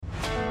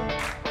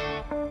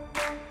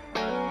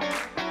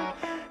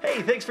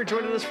Hey, thanks for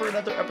joining us for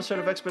another episode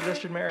of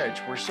Expedition Marriage.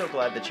 We're so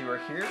glad that you are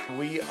here.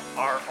 We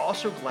are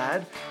also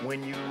glad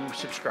when you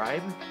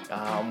subscribe,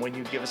 when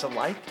you give us a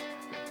like,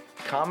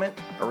 comment,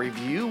 a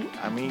review.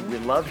 I mean, we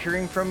love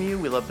hearing from you.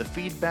 We love the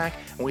feedback,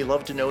 and we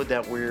love to know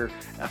that we're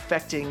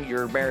affecting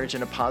your marriage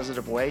in a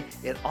positive way.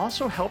 It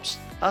also helps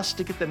us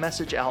to get the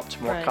message out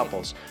to more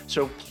couples.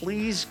 So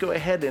please go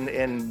ahead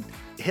and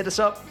hit us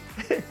up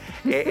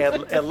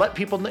and let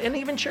people know, and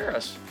even share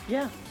us.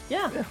 Yeah.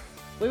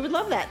 We would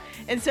love that.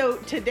 And so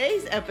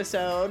today's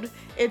episode,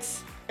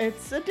 it's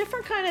a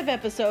different kind of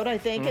episode. I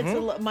think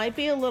it might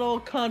be a little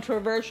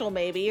controversial,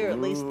 maybe, or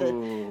at least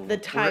the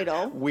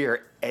title.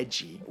 We're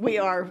edgy. We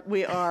are.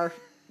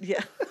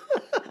 Yeah.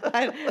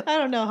 I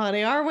don't know,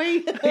 honey. Are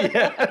we?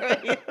 Yeah.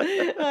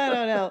 I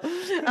don't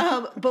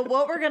know. But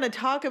what we're going to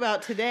talk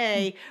about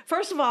today,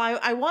 first of all,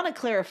 I want to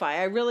clarify.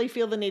 I really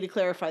feel the need to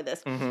clarify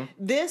this.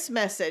 This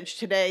message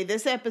today,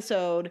 this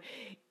episode,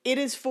 it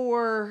is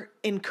for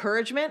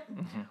encouragement.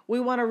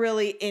 We want to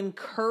really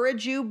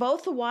encourage you,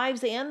 both the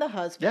wives and the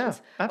husbands.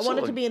 Yeah, absolutely. I want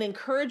it to be an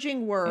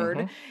encouraging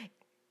word.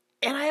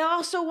 And I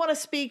also want to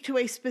speak to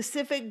a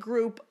specific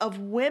group of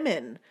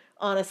women,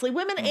 honestly,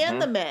 women and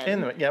the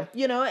men.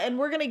 You know, and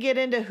we're going to get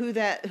into who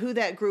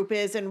that group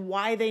is and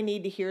why they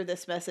need to hear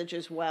this message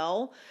as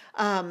well.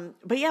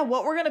 But yeah,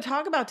 what we're going to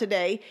talk about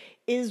today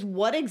is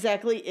what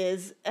exactly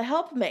is a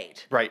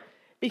helpmate. Right.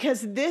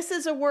 Because this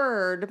is a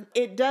word,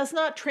 it does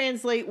not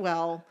translate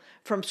well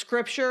from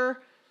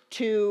Scripture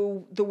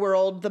to the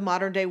world, the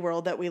modern day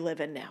world that we live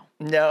in now.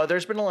 No,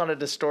 there's been a lot of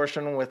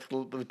distortion with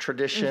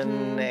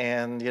tradition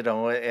and, you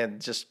know,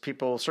 and just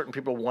certain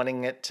people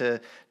wanting it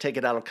to take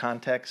it out of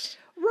context.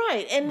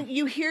 Right. And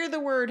you hear the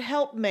word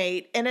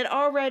helpmate and it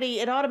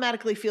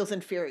automatically feels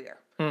inferior.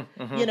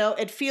 You know,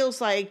 it feels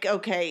like,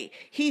 okay,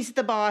 he's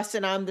the boss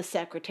and I'm the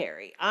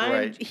secretary.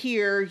 I'm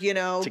here, you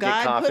know,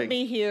 God put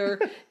me here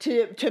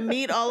to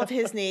meet all of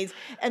his needs.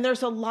 And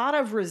there's a lot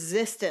of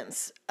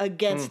resistance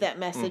against that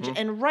message,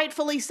 and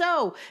rightfully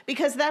so,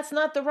 because that's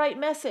not the right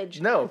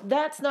message. No.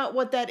 That's not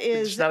what that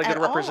is. It's not a good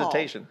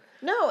representation.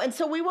 No, and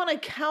so we want to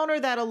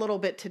counter that a little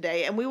bit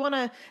today. And we want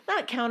to,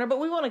 not counter, but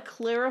we want to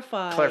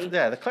clarify.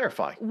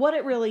 Clarify. What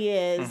it really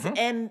is.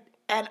 And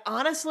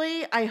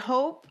honestly, I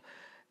hope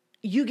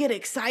you get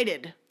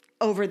excited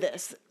over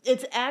this.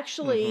 It's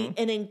actually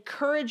an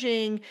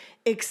encouraging,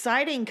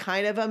 exciting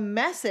kind of a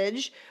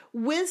message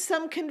with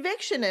some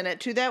conviction in it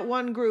to that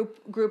one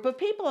group of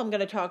people I'm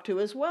going to talk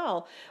to as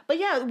well. But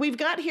yeah, we've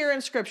got here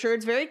in Scripture,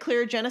 it's very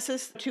clear,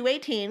 Genesis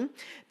 2:18,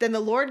 then the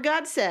Lord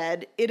God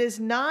said, "It is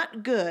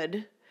not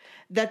good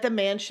that the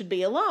man should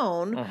be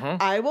alone.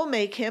 I will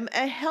make him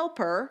a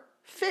helper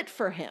fit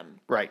for him."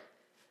 Right.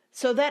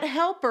 So that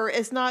helper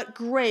is not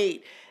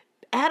great.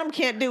 Adam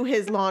can't do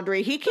his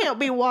laundry. He can't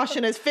be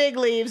washing his fig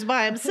leaves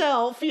by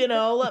himself, you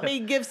know. Let me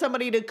give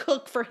somebody to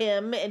cook for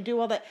him and do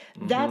all that.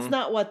 That's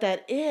not what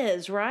that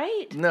is,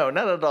 right? No,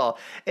 not at all.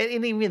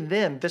 And even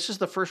then, this is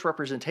the first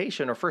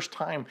representation or first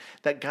time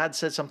that God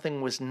said something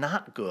was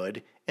not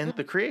good in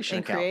the creation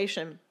account.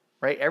 Creation.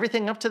 Right?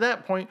 Everything up to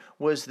that point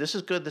was this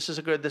is good, this is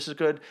good, this is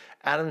good.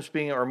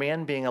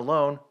 Man being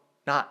alone,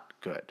 not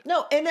good.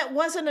 No, and that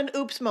wasn't an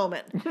oops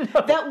moment. No.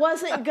 That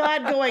wasn't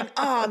God going,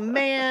 "Oh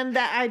man,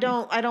 that I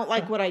don't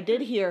like what I did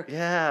here."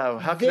 Yeah,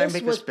 how can I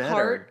make this better? This was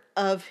part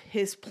of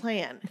his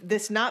plan.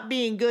 This not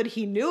being good,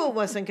 he knew it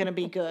wasn't going to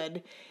be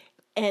good,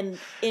 and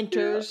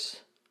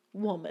enters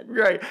woman.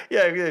 Right.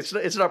 Yeah,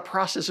 it's not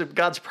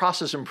God's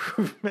process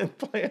improvement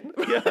plan.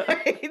 Yeah.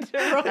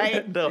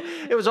 Right. No,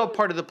 it was all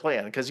part of the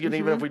plan because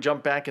even if we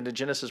jump back into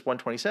Genesis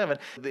 1:27,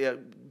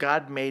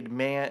 God made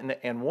man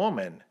and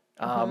woman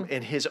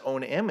in his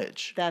own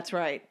image. That's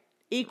right.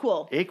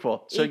 Equal.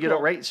 So, you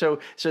know, right. So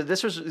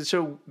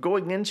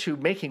going into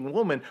making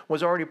woman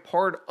was already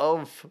part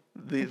of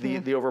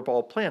the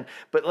overall plan.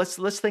 But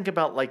let's think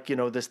about, like, you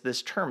know,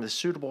 this term, the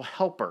suitable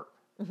helper.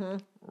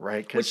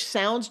 Right, which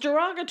sounds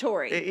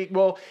derogatory.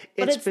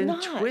 It's been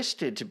not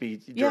twisted to be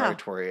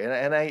derogatory,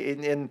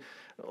 and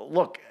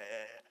look,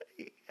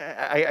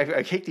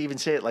 I hate to even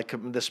say it, like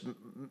this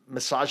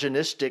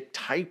misogynistic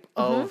type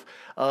of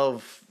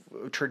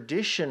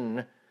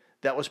tradition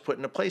that was put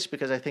into place,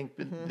 because I think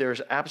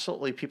there's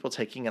absolutely people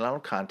taking it out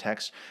of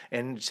context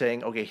and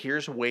saying, okay,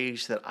 here's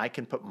ways that I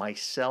can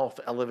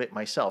elevate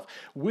myself,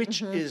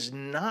 which is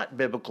not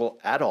biblical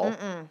at all.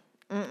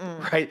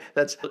 Right?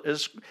 That's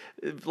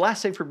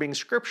last thing for being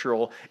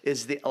scriptural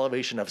is the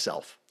elevation of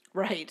self.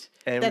 Right.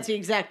 And that's the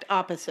exact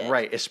opposite.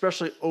 Right.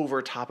 Especially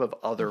over top of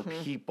other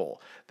people.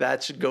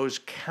 That goes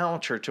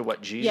counter to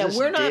what Jesus did. Yeah,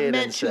 we're not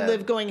meant to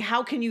live going,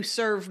 how can you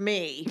serve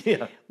me?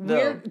 Yeah.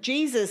 No.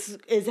 Jesus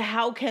is,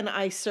 how can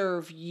I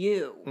serve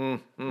you?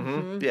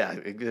 Yeah.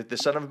 The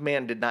Son of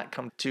Man did not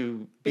come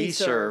to be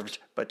served,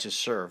 but but to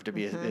serve, to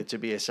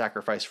be a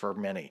sacrifice for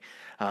many.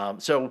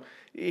 So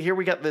here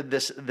we got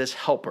this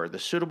helper, the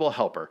suitable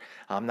helper.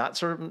 Not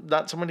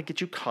someone to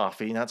get you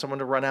coffee, not someone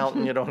to run out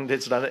and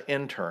it's not an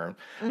intern.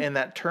 And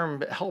that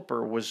term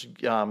helper was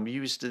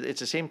used.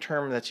 It's the same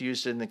term that's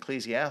used in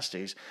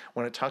Ecclesiastes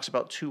when it talks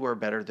about two are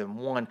better than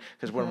one,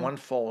 because when one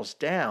falls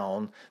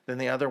down, then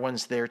the other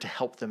one's there to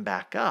help them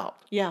back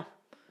up. Yeah.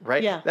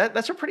 Right? Yeah.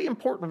 That's a pretty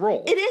important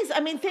role. It is.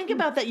 I mean, think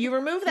about that. You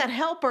remove that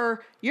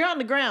helper, you're on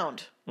the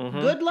ground.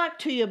 Good luck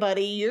to you,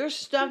 buddy. You're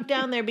stuck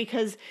down there,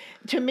 because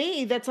to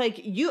me, that's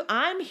like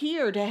I'm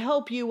here to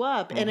help you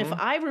up. And if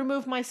I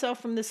remove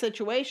myself from the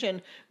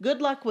situation,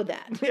 good luck with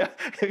that. Yeah.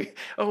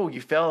 Oh,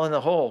 you fell in the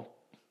hole.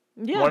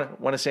 Yeah.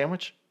 Want a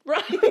sandwich?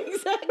 Right,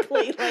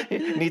 exactly. Like,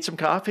 need some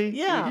coffee?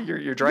 Yeah.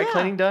 Your dry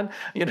cleaning done?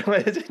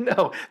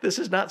 No, this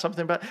is not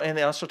something about, and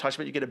it also talks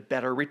about you get a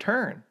better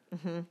return,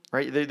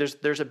 right?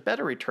 There's a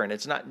better return.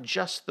 It's not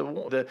just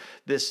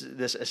this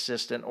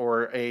assistant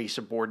or a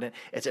subordinate.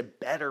 It's a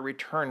better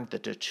return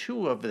that the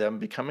two of them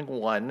becoming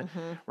one,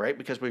 right?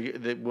 Because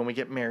when we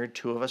get married,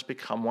 two of us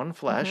become one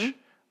flesh.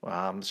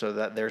 So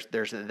that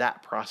there's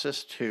that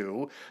process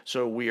too.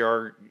 So we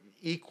are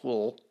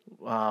equal.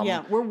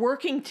 We're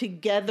working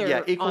together.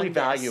 Yeah, equally on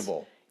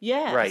valuable.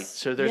 Yes. Right.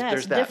 So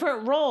there's that.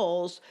 Different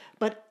roles,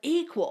 but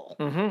equal.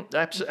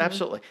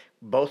 Absolutely.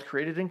 Both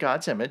created in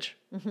God's image,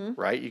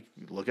 right? You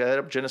look at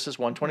it, Genesis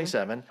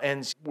 1:27,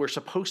 and we're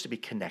supposed to be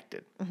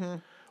connected.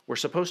 We're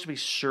supposed to be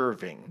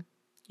serving.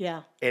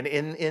 Yeah. And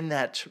in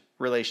that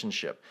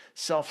relationship,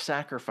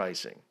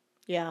 self-sacrificing.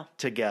 Yeah.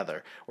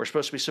 Together. We're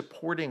supposed to be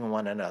supporting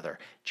one another,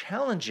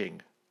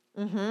 challenging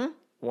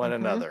one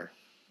another.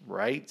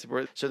 Right?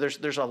 So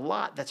there's a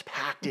lot that's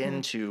packed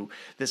into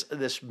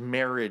this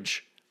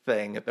marriage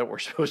thing that we're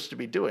supposed to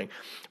be doing.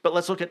 But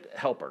let's look at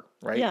helper,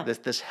 right? Yeah.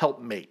 This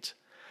helpmate.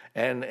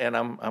 And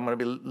I'm going to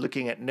be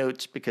looking at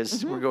notes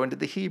because we're going to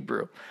the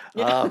Hebrew,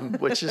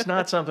 which is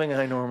not something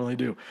I normally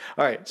do.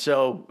 All right.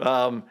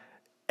 So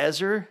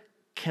Ezer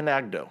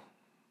Kenegdo.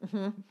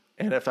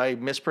 And if I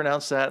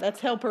mispronounce that,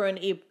 that's helper in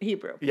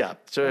Hebrew. Yeah.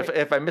 So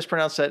if I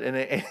mispronounce that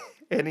in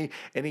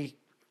any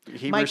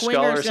Hebrew Mike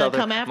scholar Winger's or something,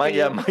 come after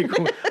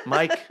you.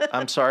 Mike,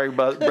 I'm sorry,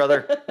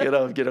 brother.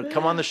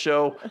 Come on the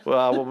show.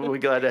 Well, we'll be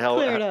glad to help.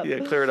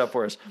 Clear it up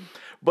for us.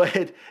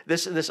 But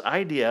this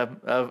idea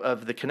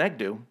of the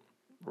Kenegdu,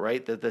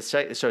 right? So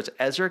it's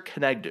Ezer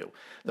Kenegdu.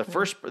 The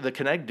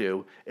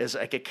Kenegdu is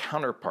like a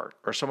counterpart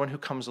or someone who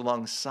comes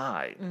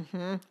alongside,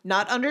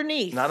 not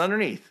underneath,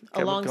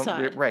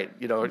 alongside, right?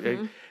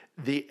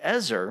 The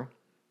Ezer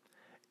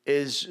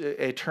is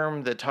a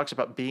term that talks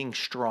about being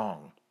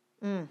strong,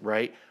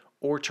 right?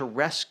 Or to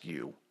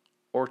rescue,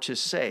 or to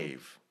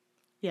save.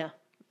 Yeah.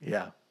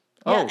 Yeah.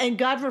 Yeah, and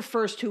God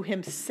refers to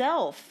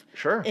himself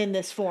in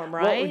this form,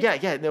 right? Well,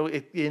 yeah. No,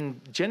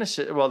 in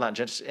Genesis, not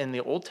Genesis, in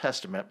the Old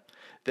Testament,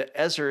 the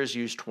Ezer is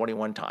used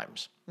 21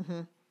 times,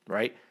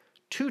 right?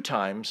 2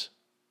 times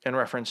in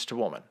reference to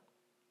woman,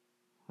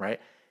 right?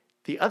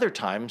 The other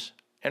times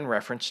in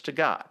reference to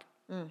God,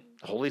 the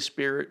Holy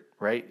Spirit,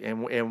 right?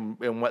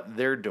 And what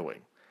they're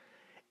doing.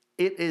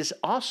 It is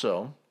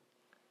also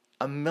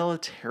a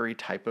military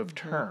type of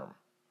term,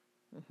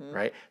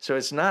 right? So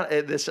it's not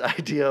this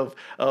idea of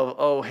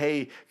oh,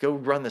 hey, go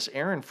run this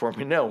errand for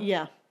me. No.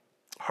 Yeah.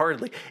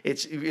 Hardly.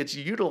 It's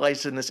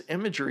utilized in this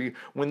imagery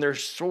when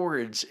there's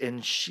swords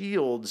and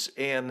shields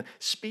and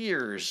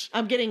spears.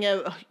 I'm getting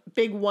a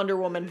big Wonder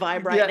Woman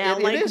vibe right now,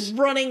 like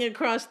running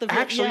across the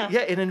actually,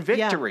 and in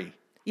victory. Yeah.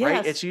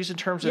 Right? It's used in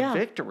terms of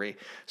victory.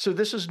 So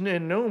this is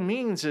in no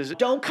means is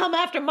don't come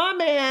after my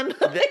man.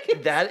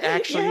 that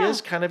actually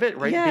is kind of it,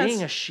 right? Yes.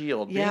 Being a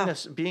shield,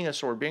 being a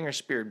sword, being a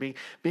spear,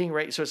 being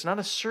right. So it's not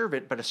a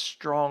servant, but a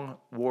strong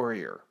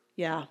warrior.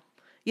 Yeah.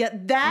 Yeah,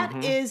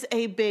 that is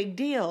a big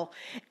deal.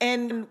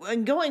 And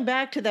going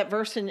back to that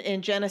verse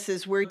in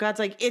Genesis where God's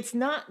like, it's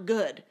not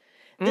good.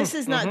 This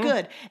is not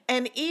good.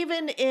 And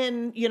even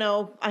in,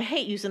 I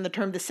hate using the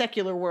term the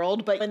secular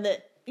world, but in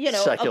the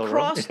secular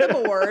across the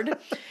board,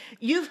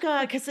 you've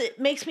got, because it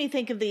makes me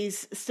think of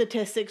these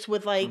statistics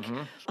with like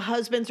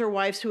husbands or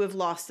wives who have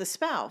lost the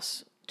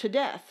spouse to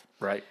death.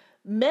 Right.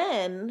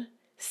 Men,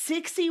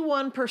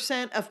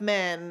 61% of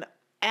men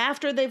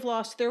after they've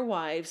lost their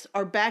wives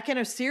are back in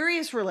a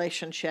serious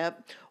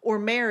relationship or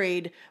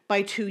married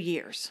by 2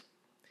 years.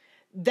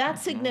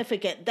 That's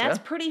significant. That's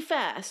pretty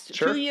fast.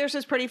 Sure. 2 years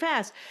is pretty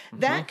fast.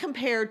 That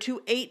compared to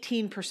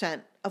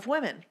 18% of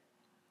women.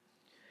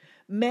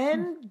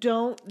 Men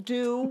don't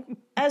do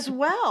as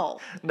well.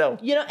 No.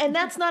 And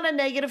that's not a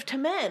negative to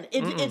men.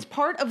 It's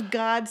part of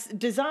God's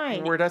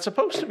design. We're not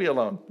supposed to be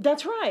alone.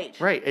 That's right.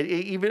 Right.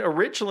 Even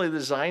originally the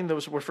design,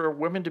 those were for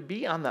women to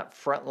be on that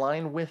front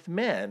line with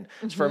men.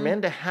 It's for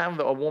men to have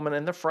a woman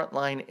in the front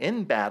line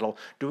in battle,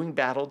 doing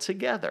battle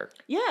together.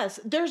 Yes.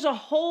 There's a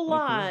whole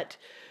lot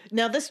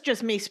Now, this is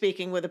just me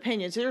speaking with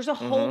opinions. There's a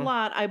whole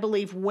lot, I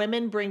believe,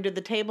 women bring to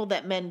the table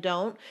that men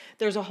don't.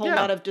 There's a whole Yeah.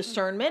 lot of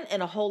discernment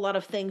and a whole lot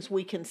of things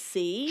we can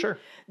see Sure.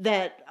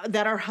 that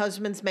our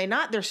husbands may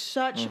not. There's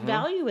such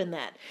value in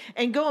that.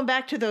 And going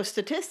back to those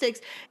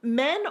statistics,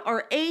 men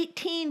are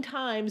 18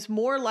 times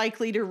more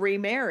likely to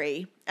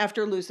remarry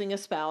after losing a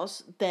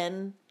spouse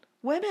than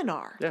women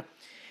are. Yeah.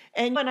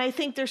 And I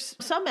think there's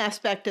some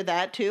aspect to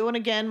that too. And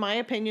again, my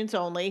opinion's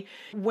only.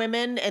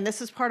 Women, and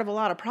this is part of a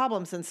lot of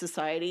problems in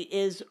society,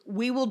 is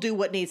we will do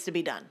what needs to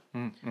be done.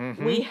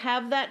 We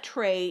have that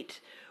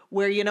trait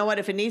where, you know what,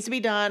 if it needs to be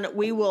done,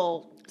 we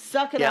will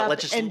suck it up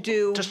and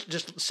do.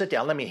 Just sit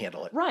down. Let me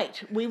handle it.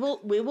 Right. We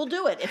will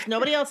do it. If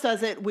nobody else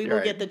does it, we will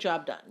Right. get the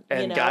job done.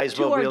 And guys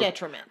to will our be,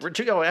 detriment.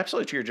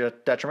 Absolutely to your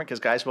detriment, because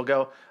guys will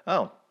go,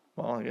 oh,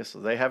 well, I guess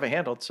they have it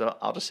handled, so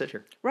I'll just sit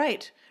here.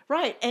 Right.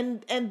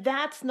 And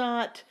that's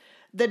not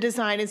the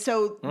design. And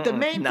so the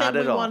main thing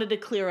we wanted to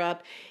clear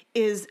up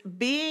is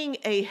being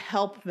a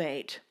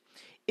helpmate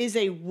is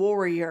a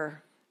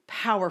warrior,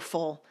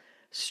 powerful,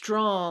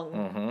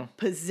 strong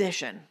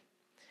position.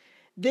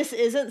 This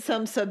isn't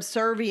some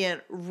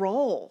subservient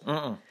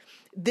role.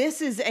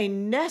 This is a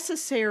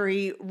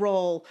necessary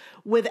role.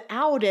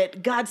 Without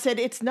it, God said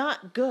it's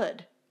not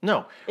good.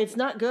 No. It's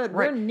not good.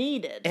 Right. We're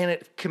needed. And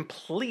it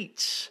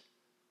completes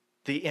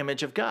the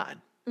image of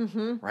God,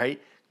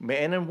 right?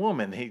 Man and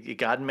woman,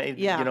 God made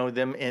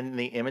them in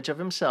the image of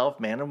Himself.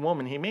 Man and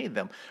woman, He made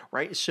them,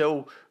 right?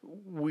 So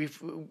we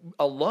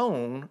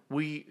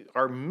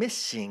are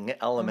missing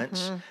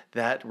elements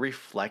that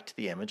reflect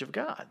the image of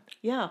God.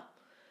 Yeah.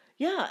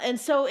 Yeah. And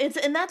so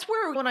and that's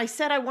where when I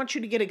said I want you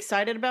to get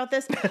excited about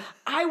this,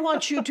 I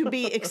want you to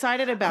be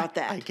excited about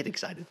that. I get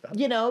excited about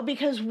it.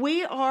 Because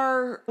we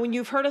are, when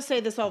you've heard us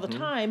say this all the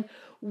time,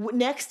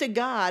 next to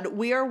God,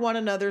 we are one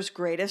another's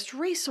greatest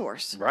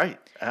resource. Right.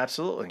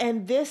 Absolutely.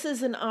 And this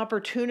is an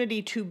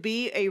opportunity to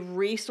be a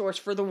resource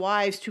for the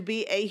wives, to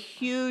be a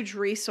huge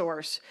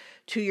resource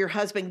to your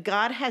husband.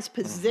 God has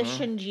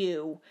positioned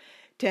you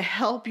to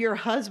help your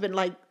husband,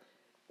 like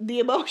the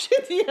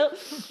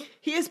emotions,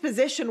 He has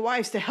positioned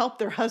wives to help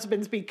their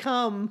husbands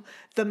become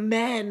the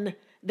men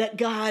that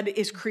God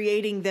is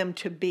creating them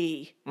to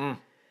be.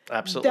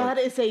 Absolutely. That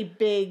is a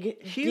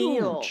big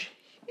deal.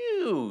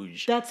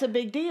 Huge. That's a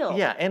big deal.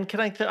 Yeah, and can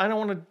I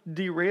don't want to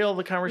derail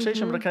the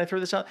conversation, but can I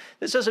throw this out?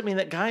 This doesn't mean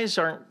that guys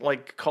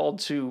aren't called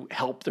to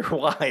help their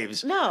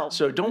wives. No.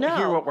 So don't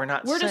hear what we're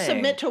not saying. We're to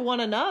submit to one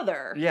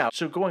another. Yeah.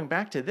 So going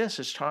back to this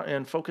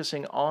and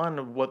focusing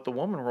on what the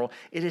woman role,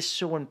 it is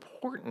so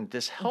important.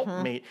 This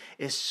helpmate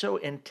is so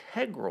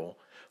integral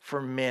for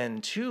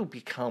men to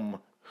become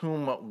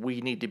whom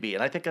we need to be.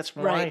 And I think that's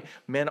why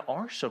men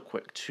are so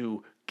quick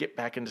to get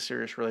back into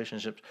serious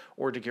relationships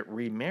or to get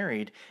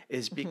remarried,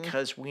 is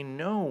because we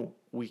know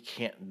we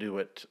can't do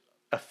it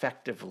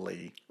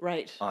effectively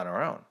on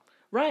our own.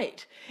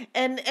 Right.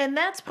 And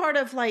that's part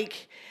of and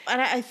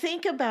I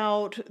think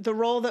about the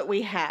role that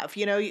we have.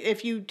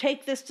 If you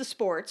take this to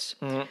sports,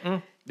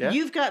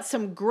 you've got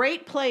some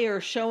great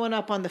players showing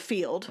up on the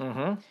field,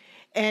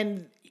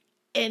 and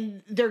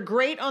they're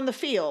great on the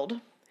field.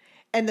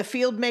 And the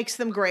field makes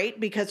them great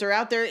because they're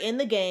out there in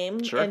the game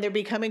and they're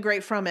becoming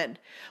great from it.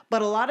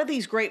 But a lot of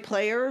these great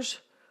players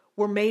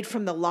were made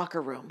from the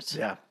locker rooms.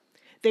 Yeah.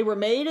 They were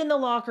made in the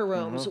locker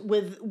rooms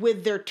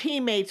with their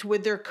teammates,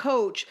 with their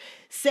coach,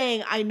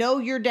 saying, I know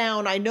you're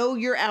down, I know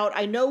you're out,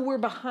 I know we're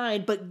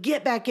behind, but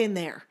get back in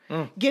there.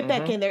 Get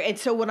back in there. And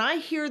so when I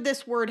hear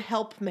this word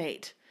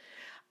helpmate,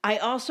 I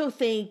also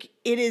think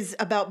it is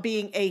about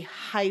being a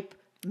hype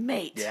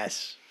mate.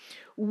 Yes.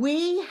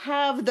 We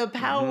have the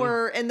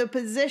power and the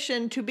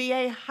position to be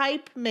a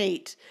hype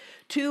mate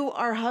to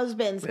our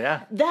husbands.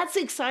 Yeah. That's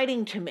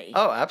exciting to me.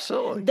 Oh,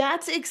 absolutely.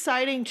 That's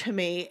exciting to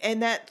me.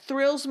 And that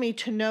thrills me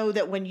to know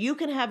that when you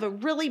can have a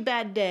really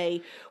bad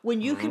day,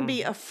 when you can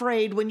be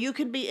afraid, when you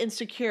can be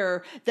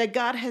insecure, that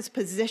God has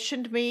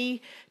positioned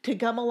me to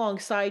come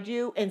alongside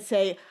you and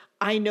say,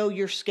 I know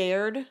you're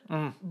scared,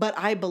 but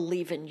I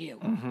believe in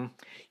you.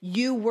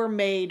 You were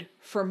made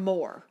for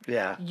more.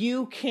 Yeah.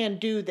 You can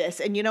do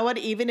this. And you know what?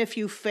 Even if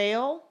you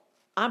fail,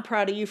 I'm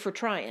proud of you for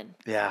trying.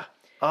 Yeah.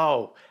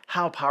 Oh,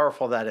 how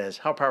powerful that is.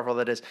 How powerful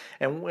that is.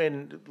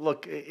 And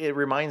look, it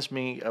reminds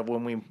me of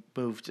when we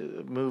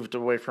moved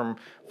away from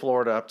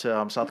Florida up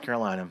to South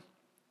Carolina.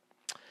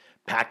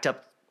 Packed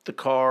up the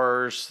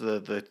cars,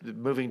 the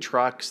moving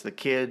trucks, the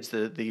kids,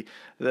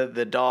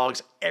 the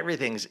dogs,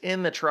 everything's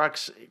in the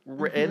trucks,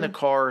 in the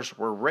cars.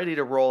 We're ready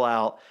to roll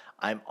out.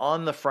 I'm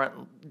on the front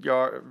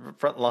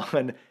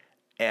lawn,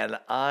 and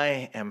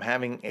I am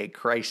having a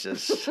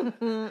crisis of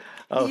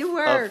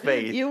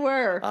faith. You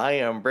were. I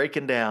am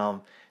breaking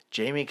down.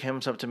 Jamie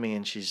comes up to me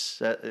and she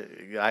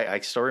said, I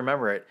still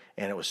remember it,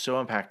 and it was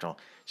so impactful.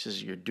 She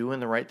says, "You're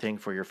doing the right thing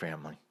for your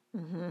family."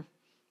 And,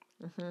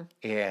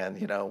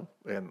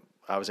 and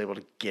I was able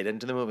to get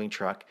into the moving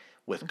truck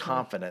with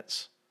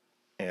confidence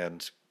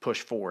and push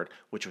forward,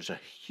 which was a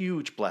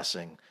huge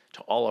blessing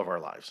to all of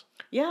our lives.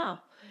 Yeah.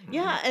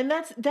 Yeah. And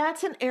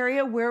that's an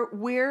area where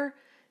we're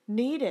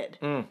needed.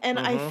 And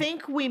I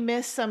think we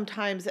miss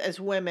sometimes as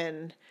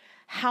women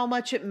how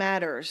much it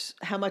matters,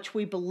 how much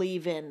we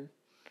believe in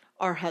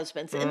our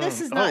husbands. And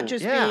this is not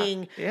just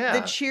being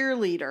the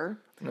cheerleader,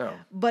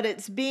 but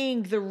it's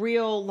being the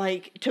real,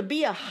 like, to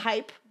be a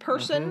hype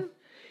person.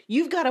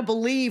 You've got to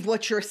believe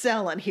what you're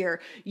selling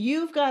here.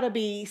 You've got to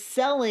be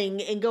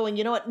selling and going,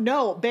 you know what?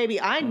 No, baby,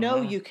 I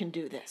know you can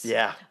do this.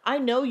 Yeah. I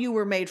know you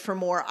were made for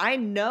more. I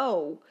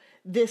know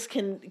this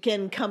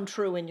can come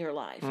true in your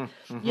life.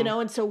 You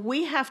know, and so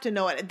we have to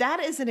know it. That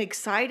is an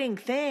exciting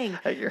thing.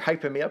 You're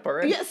hyping me up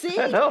already. Yeah, see?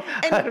 I know.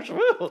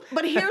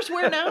 But here's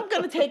where now I'm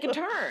going to take a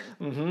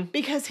turn.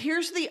 Because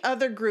here's the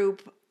other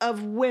group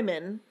of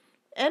women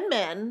and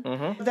men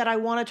that I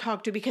want to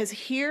talk to, because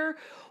here,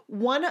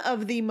 one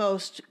of the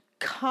most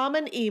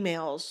common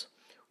emails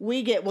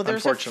we get, well,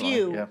 there's a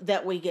few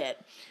that we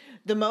get.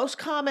 The most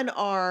common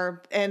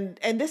are, and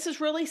this is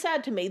really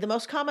sad to me, the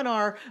most common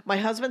are, my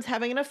husband's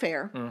having an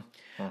affair,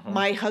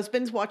 my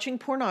husband's watching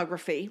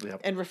pornography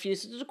and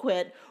refuses to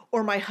quit,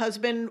 or my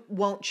husband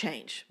won't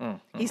change.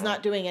 He's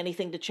not doing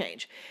anything to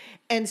change.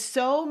 And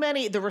so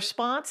many, the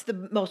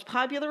most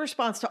popular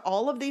response to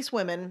all of these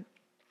women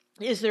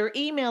is they're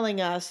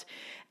emailing us,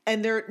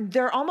 and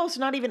they're almost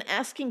not even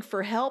asking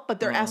for help,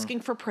 but they're asking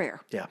for prayer.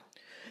 Yeah.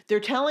 They're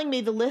telling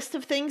me the list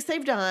of things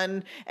they've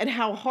done and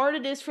how hard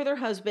it is for their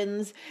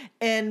husbands,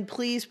 and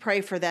please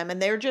pray for them.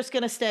 And they're just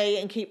going to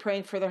stay and keep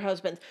praying for their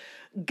husbands.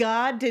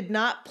 God did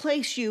not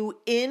place you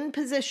in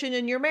position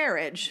in your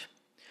marriage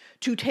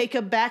to take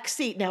a back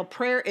seat. Now,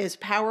 prayer is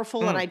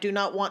powerful, and I do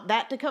not want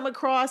that to come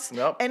across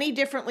any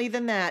differently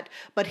than that.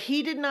 But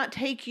he did not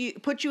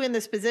put you in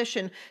this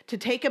position to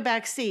take a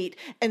back seat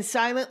and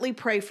silently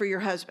pray for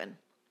your husband.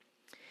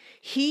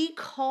 He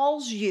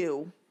calls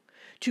you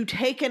to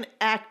take an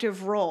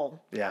active role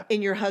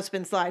in your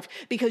husband's life,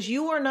 because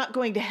you are not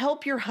going to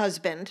help your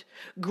husband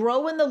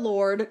grow in the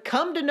Lord,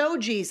 come to know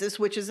Jesus,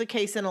 which is the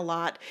case in a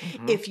lot,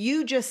 if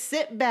you just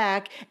sit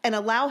back and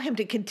allow him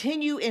to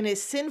continue in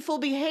his sinful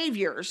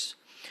behaviors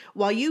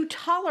while you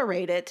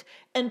tolerate it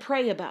and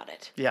pray about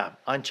it. Yeah,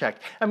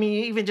 unchecked. I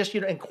mean, even just,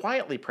 and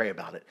quietly pray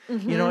about it.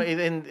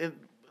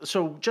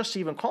 So just to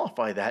even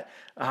qualify that,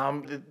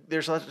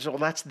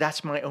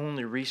 that's my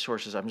only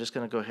resources. I'm just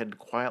going to go ahead and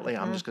quietly.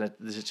 I'm just going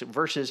to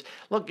versus.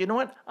 Look, you know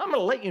what? I'm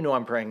going to let you know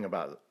I'm praying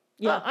about it.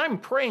 Yeah, I'm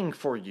praying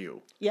for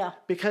you. Yeah,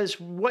 because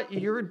what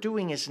you're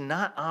doing is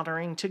not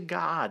honoring to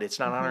God. It's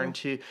not honoring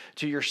to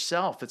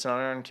yourself. It's not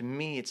honoring to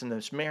me. It's in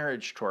this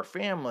marriage, to our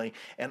family,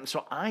 and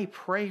so I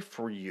pray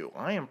for you.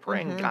 I am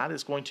praying God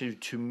is going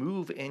to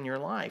move in your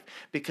life,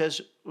 because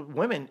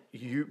women,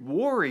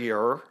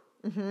 warrior.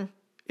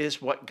 Is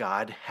what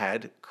God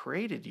had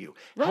created you.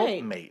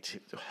 Helpmate,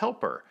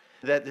 helper.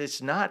 That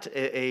it's not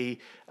I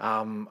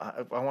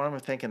want to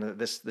think of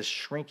this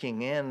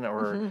shrinking in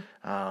or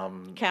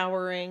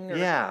cowering.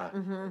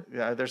 Or,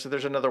 there's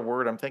another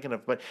word I'm thinking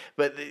of, but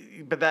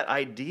that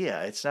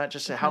idea. It's not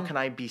just how can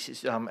I be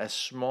as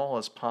small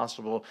as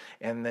possible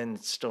and then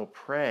still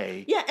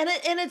pray. Yeah,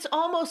 and it's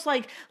almost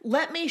like,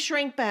 let me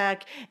shrink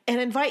back and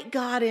invite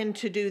God in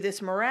to do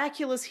this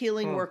miraculous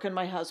healing work in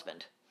my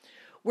husband.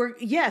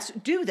 Yes,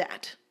 do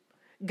that.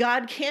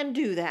 God can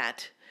do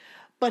that.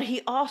 But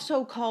he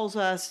also calls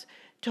us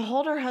to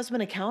hold our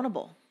husband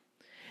accountable,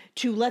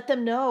 to let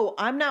them know,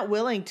 I'm not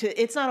willing to,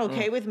 it's not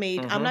okay with me.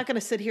 I'm not going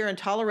to sit here and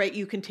tolerate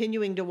you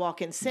continuing to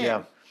walk in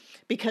sin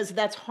because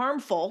that's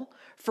harmful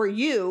for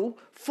you,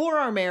 for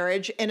our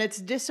marriage, and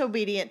it's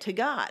disobedient to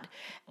God.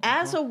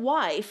 As a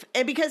wife,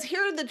 and because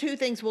here are the two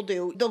things we'll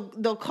do.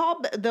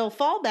 They'll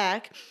fall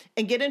back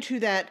and get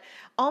into that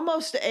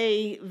almost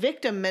a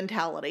victim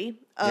mentality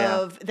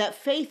of that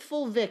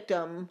faithful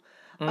victim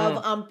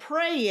of I'm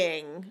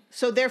praying,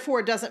 so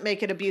therefore it doesn't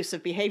make it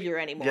abusive behavior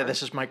anymore. Yeah,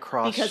 this is my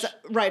cross. Because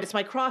it's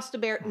my cross to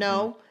bear.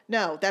 No,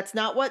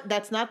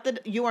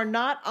 you are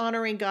not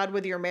honoring God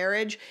with your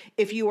marriage.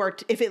 If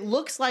it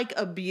looks like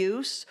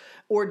abuse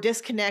or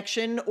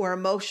disconnection or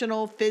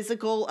emotional,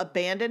 physical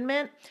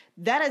abandonment,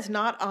 that is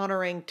not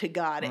honoring to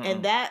God.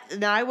 And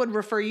now I would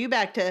refer you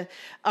back to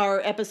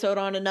our episode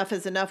on Enough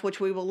is Enough, which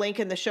we will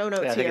link in the show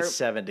notes here. I think it's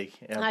 70.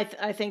 Yeah.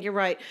 I think you're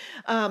right.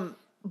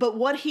 But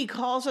what he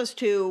calls us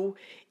to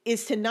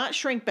is to not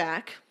shrink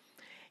back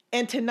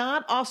and to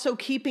not also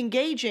keep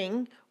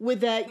engaging with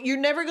that. You're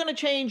never going to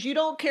change. You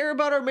don't care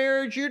about our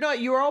marriage.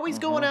 You're always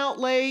going out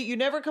late. You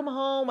never come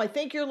home. I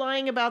think you're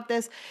lying about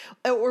this.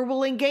 Or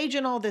we'll engage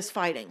in all this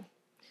fighting.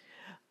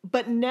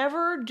 But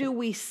never do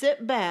we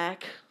sit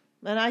back.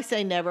 And I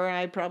say never.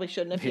 I probably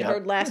shouldn't. If you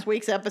heard last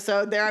week's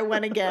episode, there I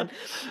went again,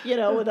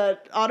 with an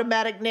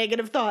automatic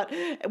negative thought.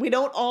 We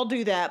don't all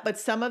do that. But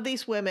some of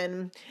these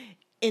women,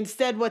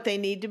 instead, what they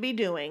need to be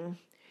doing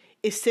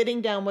is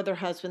sitting down with their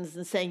husbands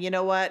and saying, you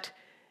know what?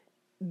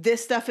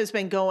 This stuff has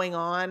been going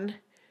on.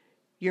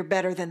 You're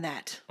better than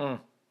that.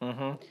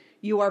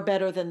 You are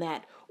better than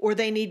that. Or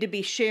they need to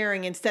be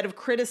sharing, instead of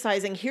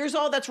criticizing, here's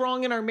all that's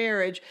wrong in our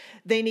marriage.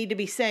 They need to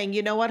be saying,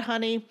 you know what,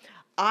 honey?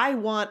 I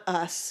want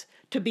us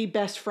to be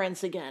best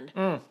friends again.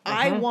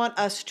 I want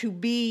us to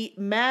be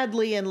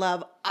madly in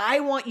love. I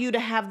want you to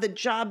have the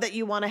job that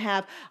you want to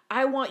have.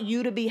 I want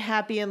you to be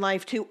happy in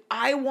life too.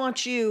 I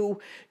want you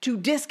to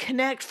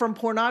disconnect from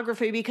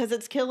pornography because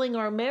it's killing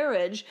our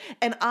marriage.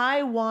 And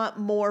I want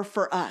more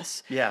for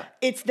us. Yeah.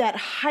 It's that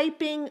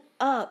hyping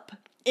up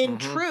in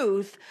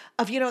truth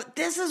of,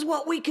 this is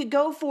what we could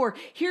go for.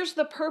 Here's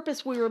the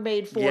purpose we were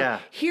made for. Yeah.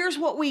 Here's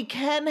what we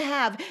can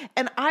have.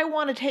 And I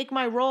want to take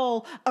my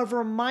role of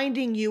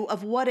reminding you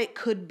of what it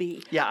could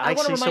be. Yeah, I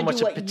want to see so remind much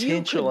you what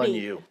potential could in be.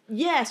 you.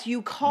 Yes,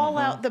 you call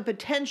out the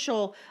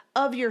potential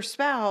of your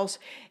spouse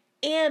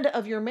and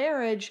of your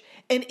marriage,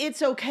 and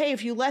it's okay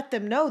if you let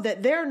them know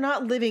that they're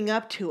not living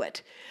up to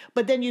it.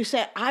 But then you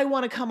say, I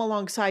want to come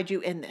alongside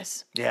you in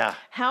this. Yeah.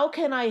 How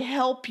can I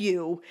help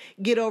you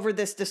get over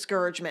this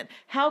discouragement?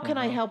 How can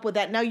I help with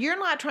that? Now, you're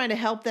not trying to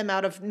help them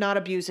out of not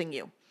abusing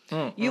you.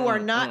 You are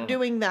not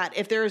doing that.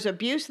 If there is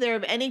abuse there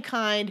of any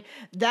kind,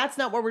 that's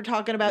not what we're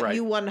talking about. Right.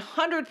 You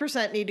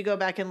 100% need to go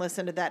back and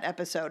listen to that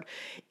episode.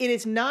 It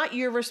is not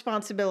your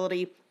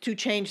responsibility to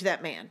change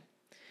that man.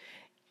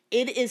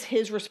 It is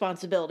his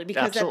responsibility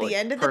because Absolutely. At the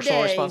end of the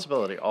Personal day,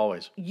 responsibility,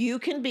 always.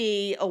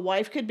 a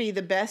wife could be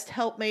the best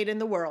helpmate in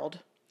the world,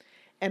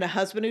 and a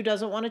husband who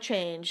doesn't want to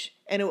change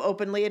and who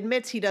openly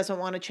admits he doesn't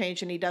want to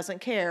change and he doesn't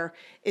care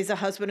is a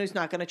husband who's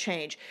not going to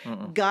change.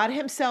 God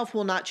himself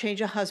will not change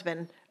a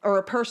husband or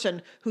a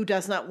person who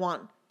does not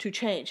want to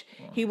change.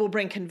 He will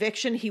bring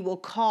conviction, he will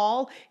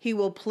call, he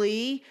will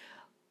plea,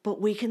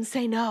 but we can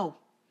say no.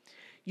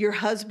 Your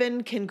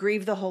husband can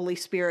grieve the Holy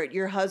Spirit.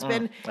 Your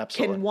husband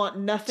can want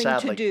nothing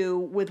to do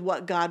with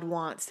what God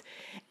wants.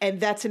 And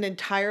that's an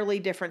entirely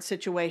different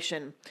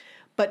situation.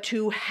 But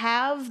to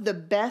have the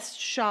best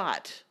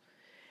shot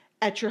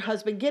at your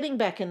husband getting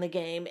back in the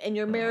game and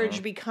your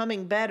marriage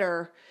becoming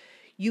better,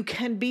 you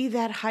can be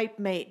that hype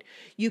mate.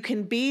 You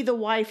can be the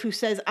wife who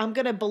says, I'm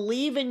going to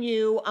believe in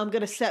you. I'm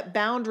going to set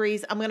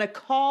boundaries. I'm going to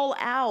call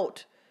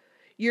out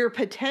your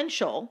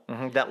potential.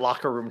 That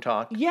locker room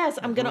talk. Yes,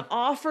 I'm going to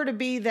offer to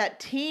be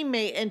that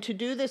teammate and to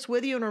do this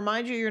with you and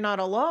remind you you're not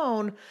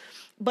alone.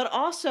 But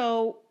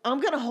also, I'm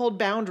going to hold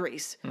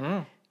boundaries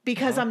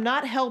because I'm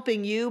not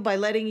helping you by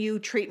letting you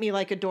treat me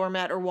like a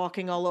doormat or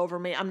walking all over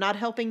me. I'm not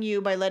helping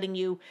you by letting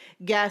you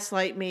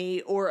gaslight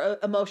me or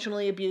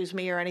emotionally abuse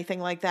me or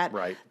anything like that.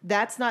 Right.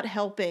 That's not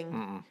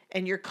helping.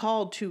 And you're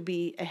called to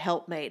be a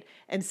helpmate.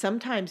 And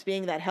sometimes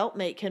being that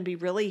helpmate can be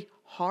really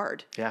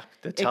hard. Yeah,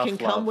 it can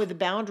come with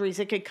boundaries.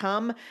 It could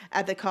come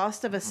at the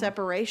cost of a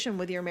separation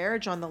with your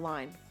marriage on the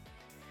line.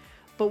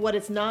 But what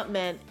it's not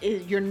meant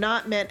is you're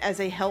not meant as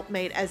a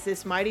helpmate, as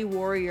this mighty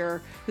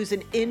warrior who's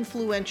an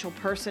influential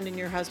person in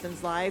your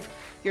husband's life.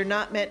 You're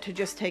not meant to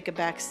just take a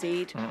back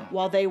seat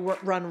while they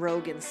run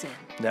rogue in sin.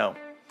 No,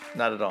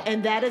 not at all.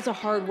 And that is a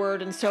hard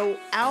word. And so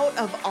out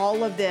of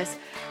all of this,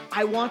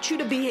 I want you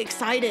to be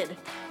excited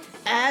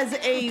as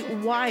a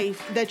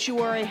wife that you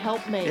are a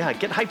helpmate. Yeah,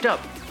 get hyped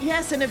up.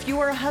 Yes, and if you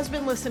are a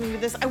husband listening to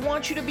this, I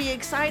want you to be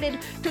excited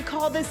to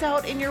call this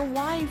out in your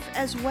wife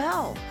as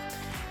well.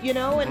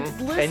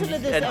 And listen to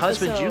this and episode.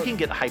 husbands, you can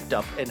get hyped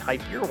up and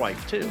hype your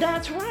wife too.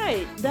 That's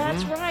right.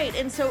 That's right.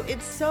 And so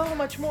it's so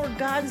much more.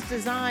 God's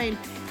design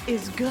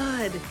is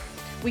good.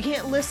 We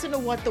can't listen to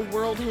what the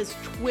world has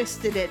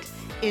twisted it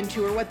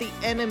into or what the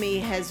enemy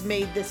has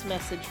made this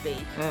message be.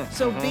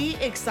 So be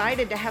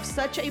excited to have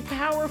such a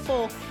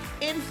powerful,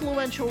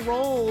 influential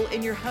role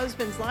in your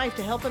husband's life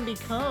to help him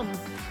become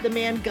the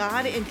man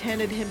God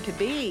intended him to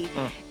be.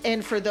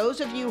 And for those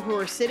of you who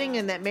are sitting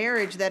in that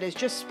marriage that is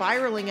just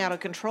spiraling out of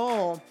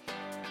control,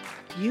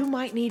 you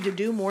might need to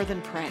do more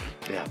than pray.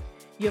 Yeah.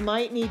 You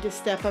might need to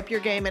step up your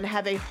game and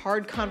have a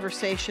hard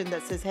conversation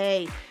that says,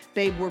 hey,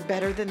 babe, we're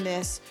better than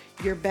this.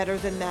 You're better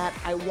than that.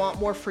 I want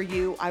more for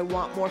you. I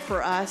want more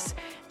for us.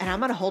 And I'm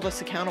going to hold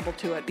us accountable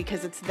to it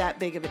because it's that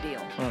big of a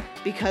deal.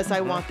 Because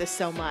I want this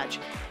so much.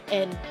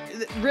 And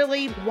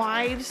really,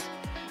 wives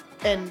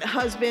and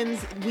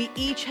husbands, we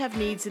each have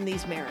needs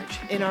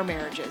in our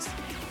marriages.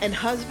 And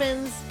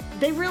husbands,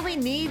 they really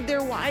need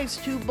their wives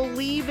to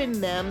believe in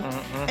them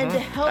and to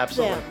help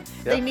them. Yep.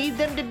 They need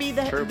them to be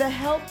the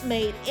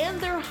helpmate and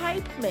their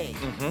hype mate.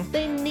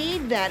 They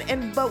need that.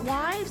 But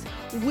wives,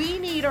 we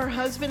need our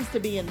husbands to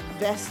be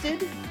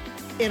invested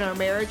in our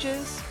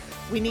marriages.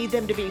 We need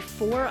them to be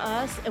for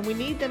us, and we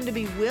need them to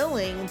be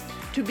willing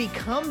to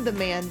become the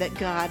man that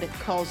God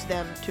calls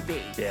them to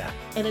be. Yeah.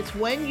 And it's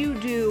when you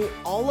do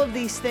all of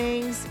these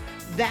things,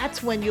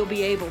 that's when you'll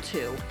be able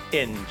to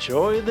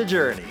enjoy the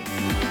journey.